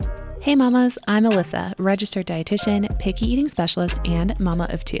Hey mamas, I'm Alyssa, registered dietitian, picky eating specialist, and mama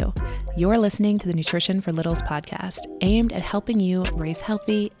of two. You're listening to the Nutrition for Littles podcast, aimed at helping you raise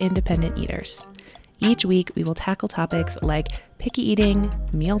healthy, independent eaters. Each week, we will tackle topics like picky eating,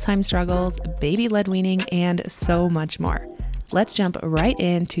 mealtime struggles, baby-led weaning, and so much more. Let's jump right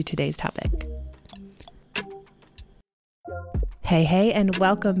into today's topic. Hey, and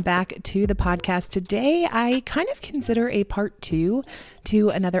welcome back to the podcast. Today, I kind of consider a part 2 to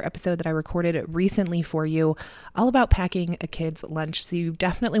another episode that I recorded recently for you, all about packing a kid's lunch. So you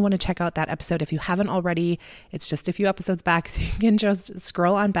definitely want to check out that episode if you haven't already. It's just a few episodes back, so you can just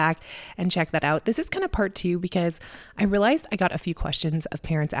scroll on back and check that out. This is kind of part 2 because I realized I got a few questions of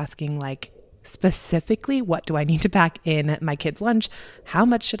parents asking specifically, what do I need to pack in my kid's lunch? How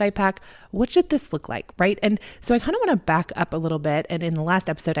much should I pack? What should this look like, right? And so I kind of want to back up a little bit. And in the last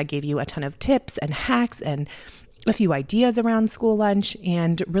episode, I gave you a ton of tips and hacks and a few ideas around school lunch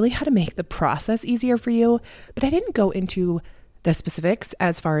and really how to make the process easier for you. But I didn't go into the specifics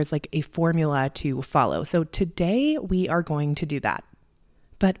as far as a formula to follow. So today we are going to do that.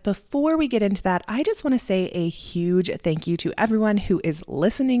 But before we get into that, I just want to say a huge thank you to everyone who is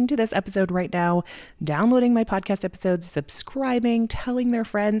listening to this episode right now, downloading my podcast episodes, subscribing, telling their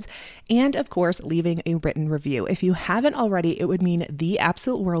friends, and of course, leaving a written review. If you haven't already, it would mean the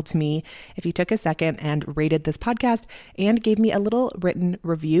absolute world to me if you took a second and rated this podcast and gave me a little written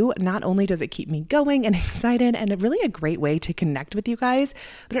review. Not only does it keep me going and excited and really a great way to connect with you guys,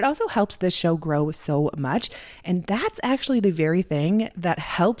 but it also helps this show grow so much. And that's actually the very thing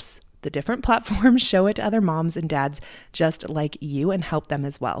that helps the different platforms show it to other moms and dads just like you and help them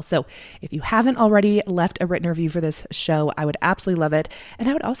as well. So if you haven't already left a written review for this show, I would absolutely love it. And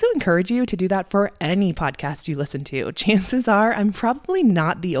I would also encourage you to do that for any podcast you listen to. Chances are I'm probably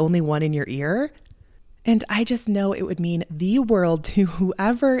not the only one in your ear. And I just know it would mean the world to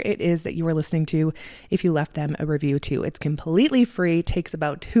whoever it is that you are listening to if you left them a review too. It's completely free, takes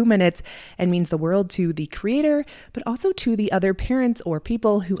about 2 minutes, and means the world to the creator, but also to the other parents or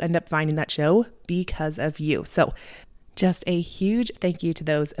people who end up finding that show because of you. So just a huge thank you to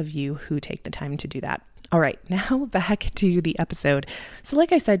those of you who take the time to do that. All right, now back to the episode. So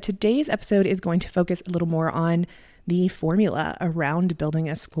like I said, today's episode is going to focus a little more on the formula around building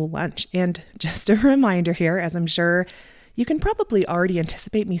a school lunch. And just a reminder here, as I'm sure you can probably already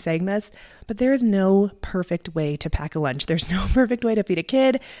anticipate me saying this, but there is no perfect way to pack a lunch. There's no perfect way to feed a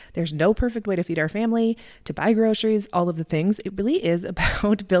kid. There's no perfect way to feed our family, to buy groceries, all of the things. It really is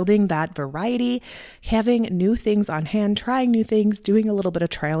about building that variety, having new things on hand, trying new things, doing a little bit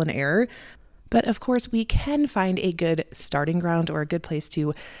of trial and error. But of course, we can find a good starting ground or a good place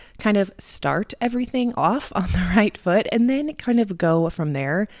to kind of start everything off on the right foot and then kind of go from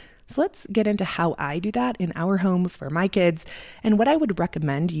there. So let's get into how I do that in our home for my kids and what I would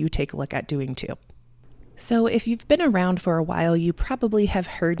recommend you take a look at doing too. So if you've been around for a while, you probably have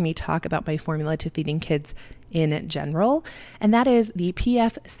heard me talk about my formula to feeding kids in general, and that is the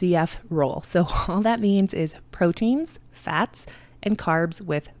PFCF rule. So all that means is proteins, fats, and carbs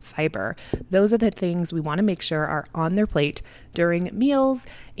with fiber. Those are the things we want to make sure are on their plate during meals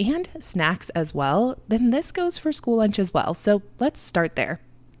and snacks as well. Then this goes for school lunch as well. So let's start there.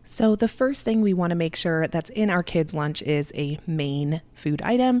 So the first thing we want to make sure that's in our kids' lunch is a main food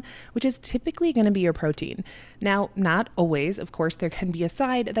item, which is typically going to be your protein. Now, not always, of course, there can be a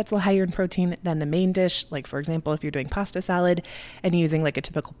side that's a little higher in protein than the main dish. Like for example, if you're doing pasta salad and using a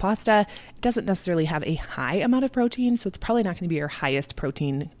typical pasta, it doesn't necessarily have a high amount of protein. So it's probably not going to be your highest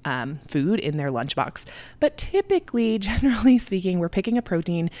protein food in their lunchbox. But typically, generally speaking, we're picking a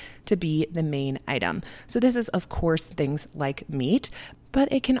protein to be the main item. So this is, of course, things like meat, but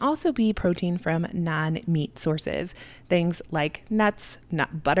it can also be protein from non-meat sources. Things like nuts,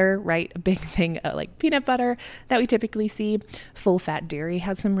 nut butter, right? A big thing like peanut butter that we typically see. Full fat dairy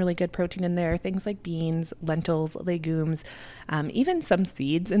has some really good protein in there. Things like beans, lentils, legumes, even some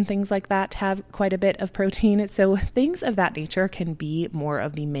seeds and things like that have quite a bit of protein. So things of that nature can be more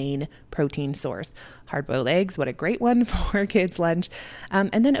of the main protein source. Hard-boiled eggs, what a great one for kids' lunch.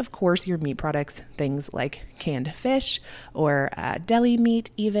 And then, of course, your meat products, things like canned fish or deli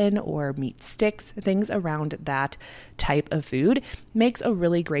meat even, or meat sticks, things around that type of food makes a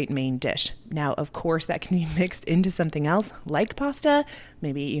really great main dish. Now, of course, that can be mixed into something else like pasta.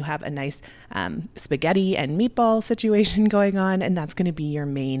 Maybe you have a nice spaghetti and meatball situation going on, and that's going to be your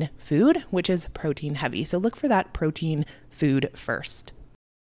main food, which is protein heavy. So look for that protein food first.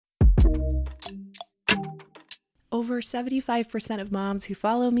 Over 75% of moms who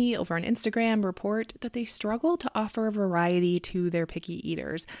follow me over on Instagram report that they struggle to offer variety to their picky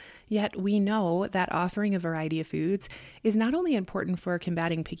eaters. Yet we know that offering a variety of foods is not only important for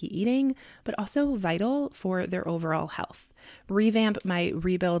combating picky eating, but also vital for their overall health. Revamp My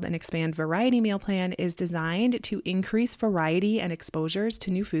Rebuild and Expand Variety Meal Plan is designed to increase variety and exposures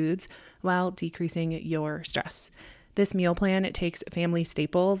to new foods while decreasing your stress. This meal plan takes family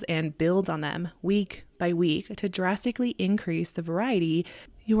staples and builds on them week by week to drastically increase the variety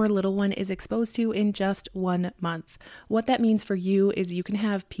your little one is exposed to in just 1 month. What that means for you is you can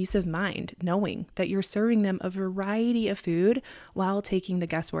have peace of mind knowing that you're serving them a variety of food while taking the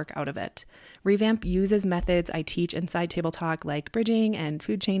guesswork out of it. Revamp uses methods I teach inside Table Talk like bridging and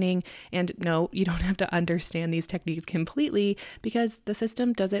food chaining. And no, you don't have to understand these techniques completely because the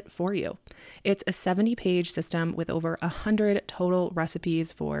system does it for you. It's a 70-page system with over 100 total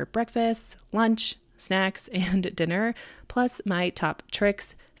recipes for breakfast, lunch, snacks, and dinner, plus my top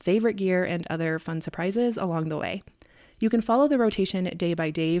tricks, favorite gear, and other fun surprises along the way. You can follow the rotation day by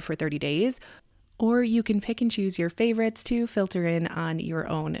day for 30 days, or you can pick and choose your favorites to filter in on your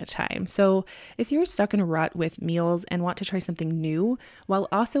own time. So if you're stuck in a rut with meals and want to try something new while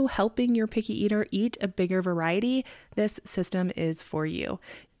also helping your picky eater eat a bigger variety, this system is for you.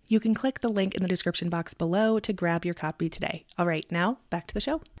 You can click the link in the description box below to grab your copy today. All right, now back to the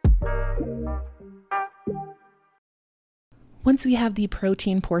show. Once we have the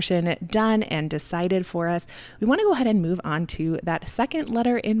protein portion done and decided for us, we want to go ahead and move on to that second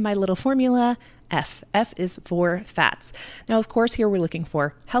letter in my little formula, F. F is for fats. Now, of course, here we're looking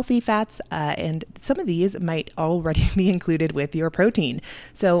for healthy fats, and some of these might already be included with your protein.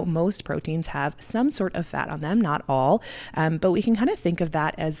 So most proteins have some sort of fat on them, not all, but we can kind of think of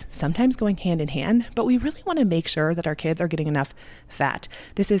that as sometimes going hand in hand, but we really want to make sure that our kids are getting enough fat.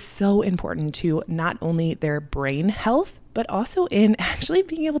 This is so important to not only their brain health, but also in actually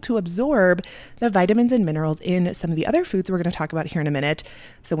being able to absorb the vitamins and minerals in some of the other foods we're going to talk about here in a minute.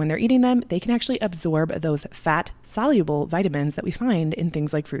 So when they're eating them, they can actually absorb those fat-soluble vitamins that we find in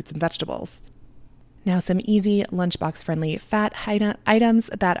things like fruits and vegetables. Now, some easy lunchbox friendly fat items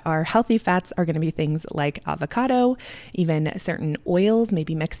that are healthy fats are going to be things like avocado, even certain oils,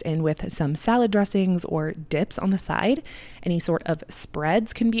 maybe mixed in with some salad dressings or dips on the side. Any sort of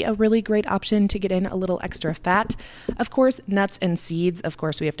spreads can be a really great option to get in a little extra fat. Of course, nuts and seeds. Of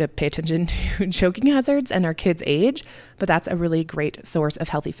course, we have to pay attention to choking hazards and our kids' age, but that's a really great source of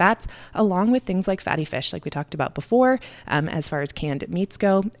healthy fats, along with things like fatty fish, like we talked about before. As far as canned meats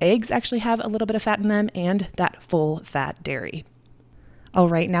go, eggs actually have a little bit of fat in them, and that full fat dairy. All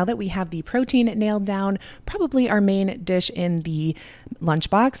right, now that we have the protein nailed down, probably our main dish in the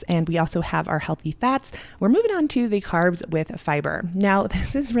lunchbox, and we also have our healthy fats, we're moving on to the carbs with fiber. Now,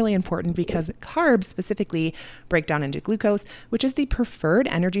 this is really important because carbs specifically break down into glucose, which is the preferred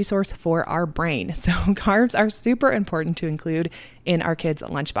energy source for our brain. So carbs are super important to include in our kids'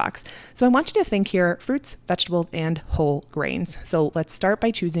 lunchbox. So I want you to think here, fruits, vegetables, and whole grains. So let's start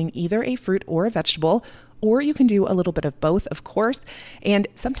by choosing either a fruit or a vegetable, or you can do a little bit of both, of course. And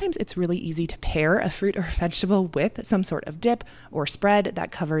sometimes it's really easy to pair a fruit or vegetable with some sort of dip or spread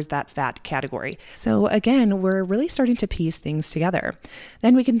that covers that fat category. So again, we're really starting to piece things together.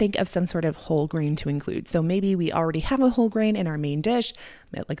 Then we can think of some sort of whole grain to include. So maybe we already have a whole grain in our main dish,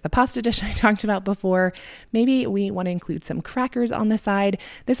 like the pasta dish I talked about before. Maybe we want to include some crackers on the side.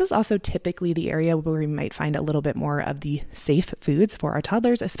 This is also typically the area where we might find a little bit more of the safe foods for our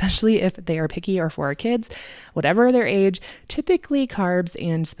toddlers, especially if they are picky, or for our kids. Whatever their age, typically carbs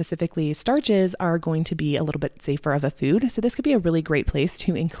and specifically starches are going to be a little bit safer of a food. So this could be a really great place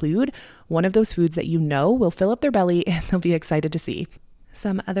to include one of those foods that you know will fill up their belly and they'll be excited to see.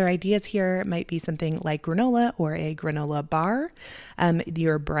 Some other ideas here might be something like granola or a granola bar,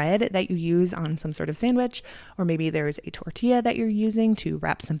 your bread that you use on some sort of sandwich, or maybe there's a tortilla that you're using to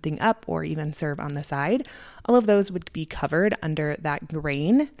wrap something up or even serve on the side. All of those would be covered under that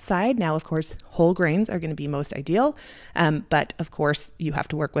grain side. Now, of course, whole grains are going to be most ideal, but of course, you have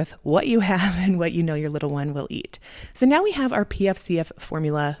to work with what you have and what you know your little one will eat. So now we have our PFCF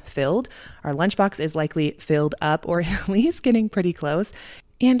formula filled. Our lunchbox is likely filled up, or at least getting pretty close.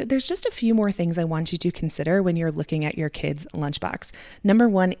 And there's just a few more things I want you to consider when you're looking at your kids' lunchbox. Number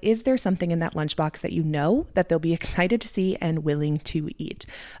one, is there something in that lunchbox that you know that they'll be excited to see and willing to eat?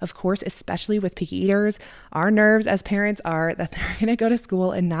 Of course, especially with picky eaters, our nerves as parents are that they're going to go to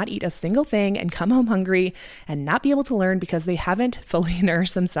school and not eat a single thing and come home hungry and not be able to learn because they haven't fully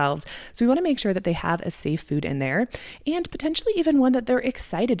nourished themselves. So we want to make sure that they have a safe food in there, and potentially even one that they're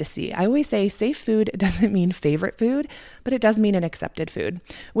excited to see. I always say safe food doesn't mean favorite food, but it does mean an accepted food.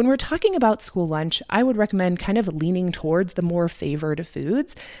 When we're talking about school lunch, I would recommend kind of leaning towards the more favored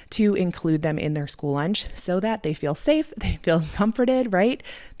foods to include them in their school lunch so that they feel safe, they feel comforted, right?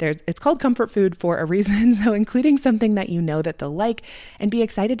 It's called comfort food for a reason. So including something that you know that they'll like and be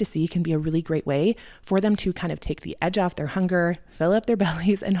excited to see can be a really great way for them to kind of take the edge off their hunger, fill up their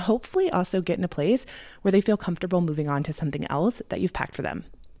bellies, and hopefully also get in a place where they feel comfortable moving on to something else that you've packed for them.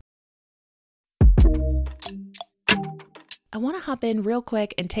 I want to hop in real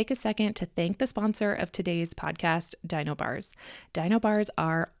quick and take a second to thank the sponsor of today's podcast, Dino Bars. Dino Bars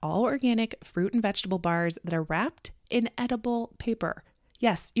are all organic fruit and vegetable bars that are wrapped in edible paper.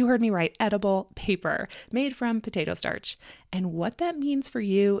 Yes, you heard me right, edible paper made from potato starch. And what that means for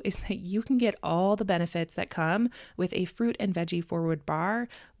you is that you can get all the benefits that come with a fruit and veggie forward bar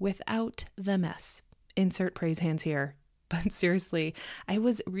without the mess. Insert praise hands here. But seriously, I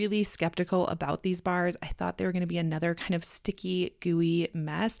was really skeptical about these bars. I thought they were going to be another kind of sticky, gooey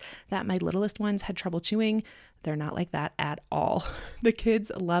mess that my littlest ones had trouble chewing. They're not like that at all. The kids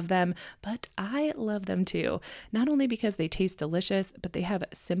love them, but I love them too. Not only because they taste delicious, but they have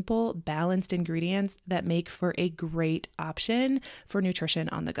simple, balanced ingredients that make for a great option for nutrition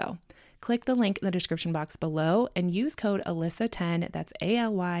on the go. Click the link in the description box below and use code ALYSSA10, that's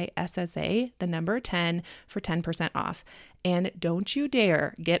ALYSSA, the number 10, for 10% off. And don't you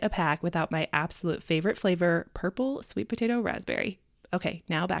dare get a pack without my absolute favorite flavor, purple sweet potato raspberry. Okay,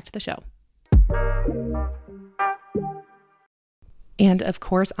 now back to the show. And of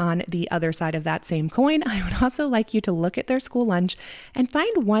course, on the other side of that same coin, I would also like you to look at their school lunch and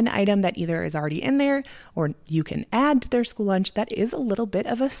find one item that either is already in there or you can add to their school lunch that is a little bit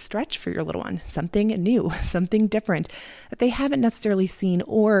of a stretch for your little one, something new, something different that they haven't necessarily seen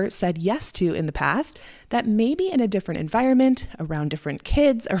or said yes to in the past, that maybe in a different environment, around different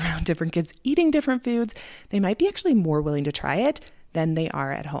kids eating different foods, they might be actually more willing to try it than they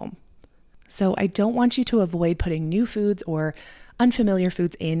are at home. So I don't want you to avoid putting new foods or unfamiliar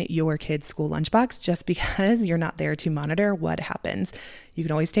foods in your kid's school lunchbox just because you're not there to monitor what happens. You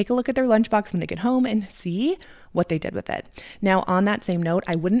can always take a look at their lunchbox when they get home and see what they did with it. Now, on that same note,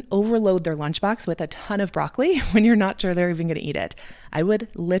 I wouldn't overload their lunchbox with a ton of broccoli when you're not sure they're even going to eat it. I would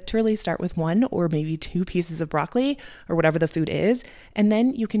literally start with 1 or maybe 2 pieces of broccoli or whatever the food is, and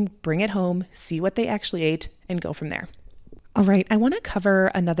then you can bring it home, see what they actually ate, and go from there. All right, I want to cover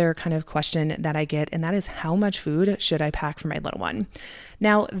another kind of question that I get, and that is how much food should I pack for my little one?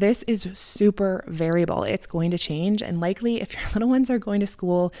 Now, this is super variable. It's going to change, and likely if your little ones are going to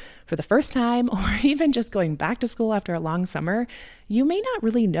school for the first time or even just going back to school after a long summer, you may not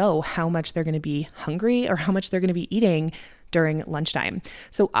really know how much they're going to be hungry or how much they're going to be eating during lunchtime.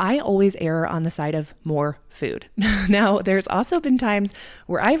 So I always err on the side of more food. Now, there's also been times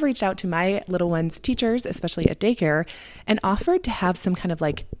where I've reached out to my little ones' teachers, especially at daycare, and offered to have some kind of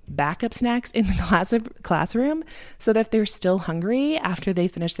like backup snacks in the classroom so that if they're still hungry after they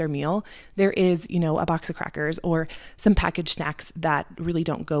finish their meal, there is, a box of crackers or some packaged snacks that really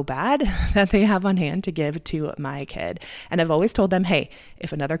don't go bad that they have on hand to give to my kid. And I've always told them, hey,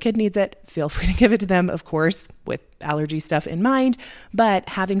 if another kid needs it, feel free to give it to them, of course, with allergy stuff in mind, but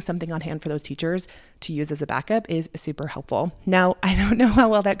having something on hand for those teachers to use as a backup is super helpful. Now, I don't know how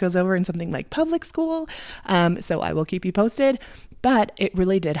well that goes over in something like public school, so I will keep you posted, but it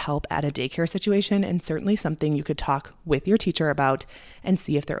really did help at a daycare situation and certainly something you could talk with your teacher about and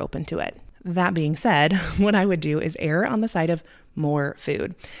see if they're open to it. That being said, what I would do is err on the side of more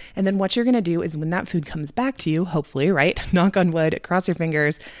food. And then what you're going to do is when that food comes back to you, hopefully, right? Knock on wood, cross your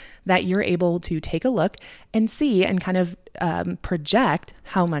fingers, that you're able to take a look and see and kind of project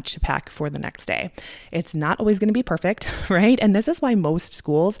how much to pack for the next day. It's not always going to be perfect, right? And this is why most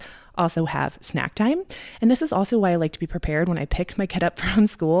schools also have snack time. And this is also why I like to be prepared when I pick my kid up from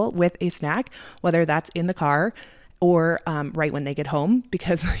school with a snack, whether that's in the car or right when they get home,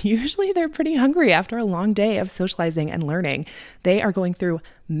 because usually they're pretty hungry after a long day of socializing and learning. They are going through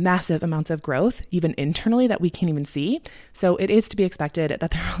massive amounts of growth, even internally, that we can't even see. So it is to be expected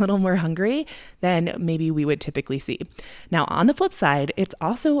that they're a little more hungry than maybe we would typically see. Now, on the flip side, it's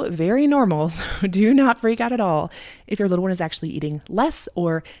also very normal, so do not freak out at all if your little one is actually eating less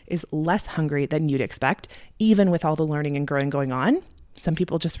or is less hungry than you'd expect, even with all the learning and growing going on. Some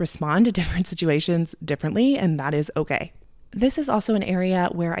people just respond to different situations differently, and that is okay. This is also an area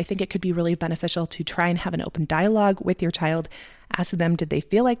where I think it could be really beneficial to try and have an open dialogue with your child. Ask them, did they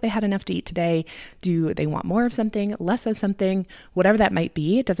feel like they had enough to eat today? Do they want more of something, less of something? Whatever that might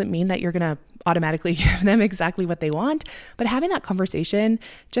be, it doesn't mean that you're going to automatically give them exactly what they want, but having that conversation,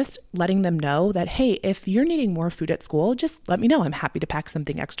 just letting them know that, hey, if you're needing more food at school, just let me know. I'm happy to pack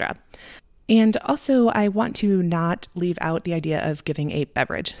something extra. And also, I want to not leave out the idea of giving a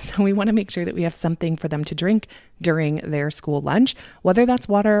beverage. So we want to make sure that we have something for them to drink during their school lunch, whether that's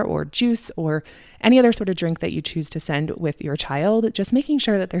water or juice or any other sort of drink that you choose to send with your child, just making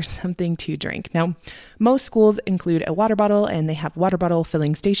sure that there's something to drink. Now, most schools include a water bottle and they have water bottle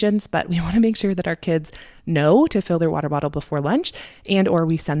filling stations, but we want to make sure that our kids know to fill their water bottle before lunch or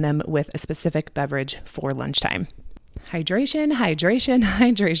we send them with a specific beverage for lunchtime. Hydration, hydration,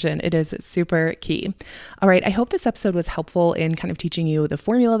 hydration. It is super key. All right. I hope this episode was helpful in kind of teaching you the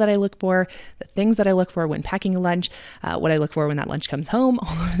formula that I look for, the things that I look for when packing a lunch, what I look for when that lunch comes home,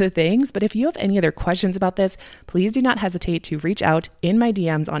 all of the things. But if you have any other questions about this, please do not hesitate to reach out in my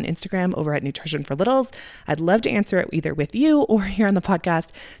DMs on Instagram over at Nutrition for Littles. I'd love to answer it either with you or here on the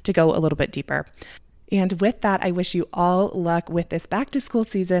podcast to go a little bit deeper. And with that, I wish you all luck with this back to school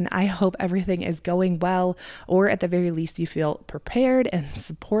season. I hope everything is going well, or at the very least, you feel prepared and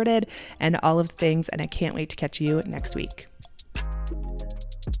supported and all of the things. And I can't wait to catch you next week.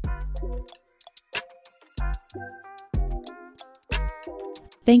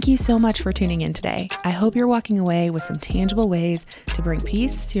 Thank you so much for tuning in today. I hope you're walking away with some tangible ways to bring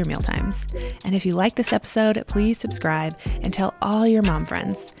peace to your mealtimes. And if you like this episode, please subscribe and tell all your mom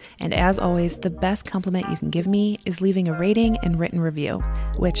friends. And as always, the best compliment you can give me is leaving a rating and written review,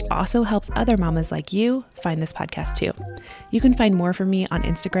 which also helps other mamas like you find this podcast too. You can find more from me on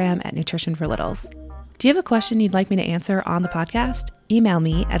Instagram at Nutrition for Littles. Do you have a question you'd like me to answer on the podcast? Email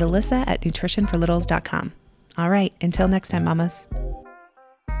me at alyssa@nutritionforlittles.com. All right, until next time, mamas.